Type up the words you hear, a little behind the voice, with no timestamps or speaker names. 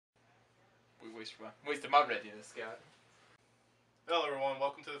wasted my readiness, Scott. Hello everyone,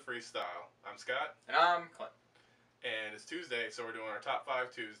 welcome to the Freestyle. I'm Scott. And I'm Clint. And it's Tuesday, so we're doing our top 5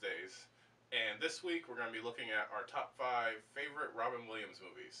 Tuesdays. And this week we're going to be looking at our top 5 favorite Robin Williams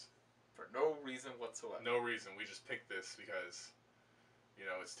movies. For no reason whatsoever. No reason, we just picked this because, you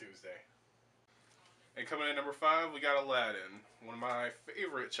know, it's Tuesday. And coming in number 5, we got Aladdin. One of my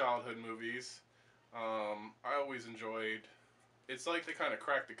favorite childhood movies. I always enjoyed... It's like they kind of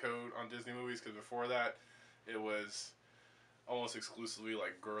cracked the code on Disney movies, because before that, it was almost exclusively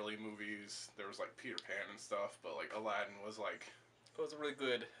like girly movies. There was like Peter Pan and stuff, but like Aladdin was like... It was a really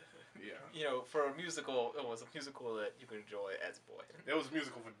good... Yeah. You know, for a musical, it was a musical that you could enjoy as a boy. It was a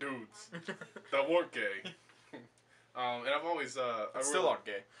musical for dudes that weren't gay. And I've always... still aren't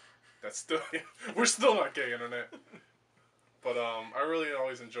gay. That's still... We're still not gay, internet. But I really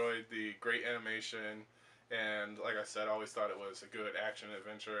always enjoyed the great animation. And like I said, I always thought it was a good action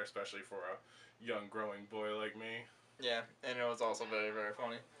adventure, especially for a young growing boy like me. Yeah, and it was also very, very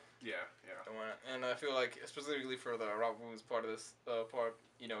funny. Yeah, yeah. And I feel like, specifically for the Robin Williams part of this part,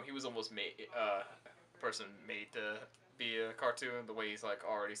 you know, he was almost made person made to be a cartoon, the way he's like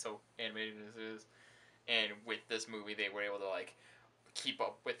already so animated as it is. And with this movie, they were able to like keep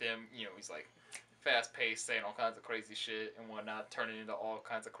up with him. You know, he's like fast paced, saying all kinds of crazy shit and whatnot, turning into all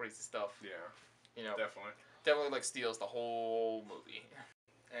kinds of crazy stuff. Yeah. You know, Definitely like steals the whole movie.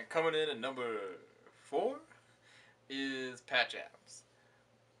 And coming in at number 4 is Patch Adams,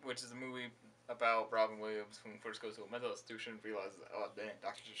 which is a movie about Robin Williams who first goes to a mental institution, realizes, oh damn,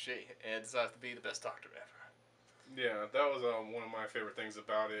 doctors are shit, and decides to be the best doctor ever. Yeah, that was one of my favorite things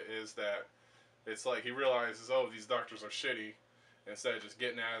about it, is that it's like he realizes, oh, these doctors are shitty, instead of just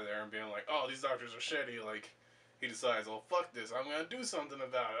getting out of there and being like, oh, these doctors are shitty, like, he decides, well, fuck this, I'm gonna do something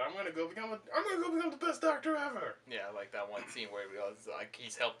about it. I'm gonna go become the best doctor ever. Yeah, like that one scene where he realizes like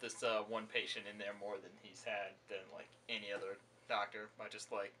he's helped this one patient in there more than he's had than like any other doctor by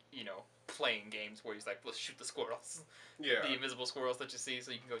just like, you know, playing games where he's like, let's shoot the squirrels. Yeah. The invisible squirrels that you see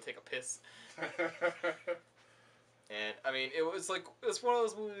so you can go take a piss. And I mean, it's one of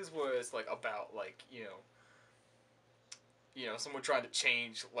those movies where it's like about like, you know, someone trying to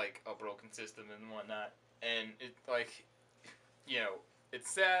change like a broken system and whatnot. And it, like, you know,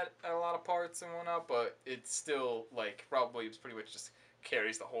 it's sad at a lot of parts and whatnot, but it's still, like, probably it's pretty much just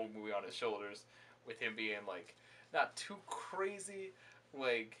carries the whole movie on his shoulders, with him being, like, not too crazy,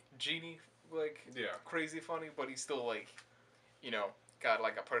 like, genie, like, yeah, crazy funny, but he's still, like, you know, got,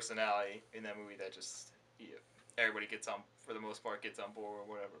 like, a personality in that movie that just, everybody gets on, for the most part, gets on board or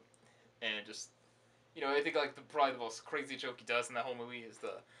whatever. And just, you know, I think, like, probably the most crazy joke he does in that whole movie is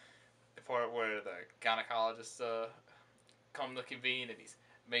the part where the gynecologist come to convene, and he's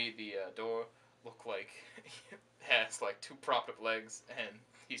made the door look like it has like 2 propped up legs, and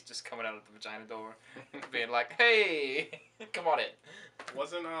he's just coming out of the vagina door, being like, "Hey, come on in."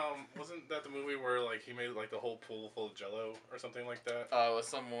 Wasn't that the movie where like he made like the whole pool full of Jello or something like that? It was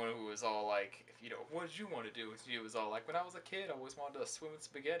someone who was all like, you know, what did you want to do? He was all like, when I was a kid, I always wanted to swim in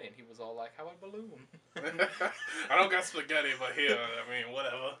spaghetti, and he was all like, how about a balloon? I don't got spaghetti, but here, I mean,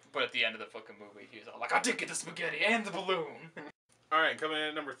 whatever. But at the end of the fucking movie, he was all like, I did get the spaghetti and the balloon. All right, coming in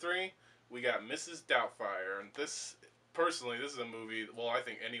at number 3, we got Mrs. Doubtfire, and this, personally, this is a movie. Well, I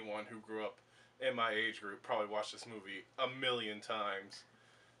think anyone who grew up in my age group probably watched this movie a million times,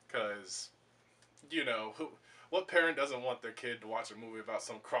 because, you know, what parent doesn't want their kid to watch a movie about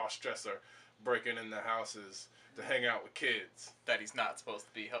some cross-dresser breaking into houses to hang out with kids that he's not supposed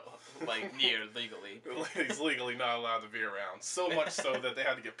to be, like, near legally. He's legally not allowed to be around. So much so that they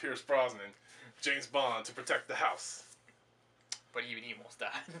had to get Pierce Brosnan, James Bond, to protect the house. But even he almost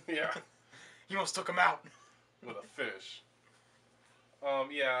died. Yeah. He almost took him out. With a fish.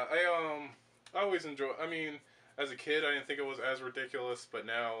 Yeah, I always enjoy, I mean, as a kid, I didn't think it was as ridiculous, but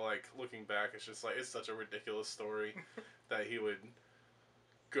now, like, looking back, it's just like, it's such a ridiculous story that he would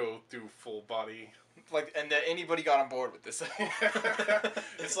go through full body. Like, and that anybody got on board with this.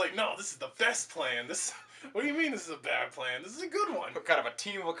 It's like, no, this is the best plan. What do you mean this is a bad plan? This is a good one. What kind of a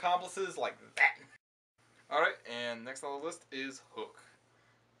team of accomplices like that? Alright, and next on the list is Hook.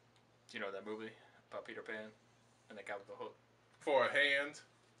 Do you know that movie about Peter Pan and the guy with the hook? For a hand.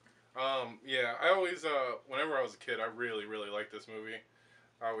 Yeah, I always, whenever I was a kid, I really, really liked this movie.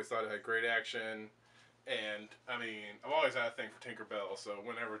 I always thought it had great action. And, I mean, I've always had a thing for Tinkerbell, so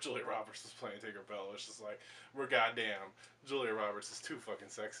whenever Julia Roberts was playing Tinkerbell, it's just like, we're goddamn, Julia Roberts is too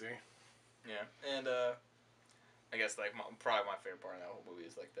fucking sexy. Yeah, and, I guess, like, probably my favorite part of that whole movie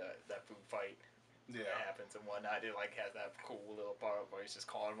is, like, that food fight. Yeah. That happens and whatnot. It, like, has that cool little part where he's just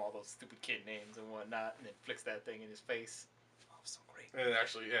calling him all those stupid kid names and whatnot, and then flicks that thing in his face. Oh, so great. And it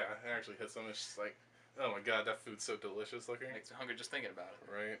actually hits them. It's just like, oh my god, that food's so delicious looking. Makes me hungry just thinking about it.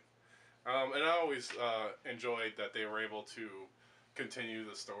 Right. And I always enjoyed that they were able to continue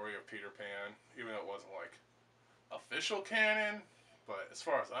the story of Peter Pan, even though it wasn't like official canon. But as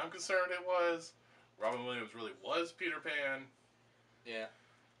far as I'm concerned, it was. Robin Williams really was Peter Pan. Yeah.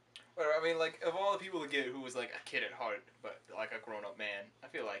 But I mean, like, of all the people to get who was like a kid at heart, but like a grown-up man, I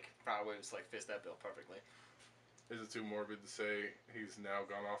feel like Robin Williams like fits that bill perfectly. Is it too morbid to say he's now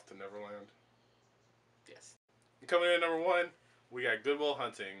gone off to Neverland? Yes. Coming in at number 1, we got Good Will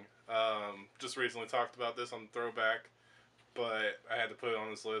Hunting. Just recently talked about this on the throwback, but I had to put it on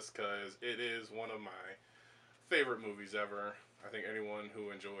this list because it is one of my favorite movies ever. I think anyone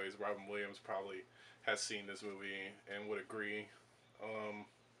who enjoys Robin Williams probably has seen this movie and would agree.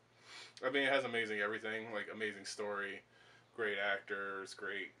 I mean, it has amazing everything, like amazing story, great actors,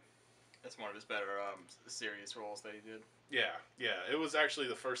 great. That's one of his better serious roles that he did. Yeah. It was actually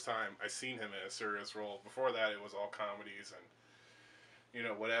the first time I seen him in a serious role. Before that, it was all comedies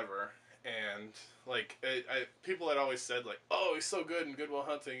and whatever. And like, people had always said like, "Oh, he's so good in Good Will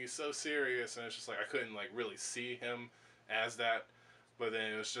Hunting. He's so serious," and it's just like I couldn't like really see him as that. But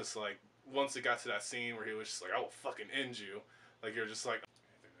then it was just like once it got to that scene where he was just like, "I will fucking end you," like you're just like,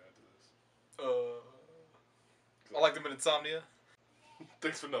 I liked him in Insomnia.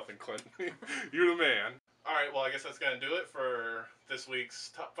 Thanks for nothing, Clint. You're the man. All right, well, I guess that's gonna do it for this week's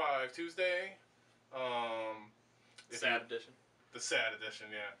Top 5 Tuesday. Sad edition. The sad edition,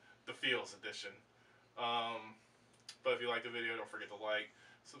 yeah. The feels edition. But if you like the video, don't forget to like,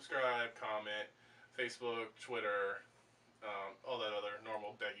 subscribe, comment, Facebook, Twitter, all that other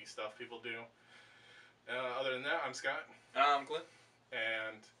normal beggy stuff people do. Other than that, I'm Scott. I'm Clint.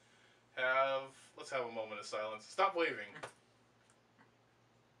 And let's have a moment of silence. Stop waving.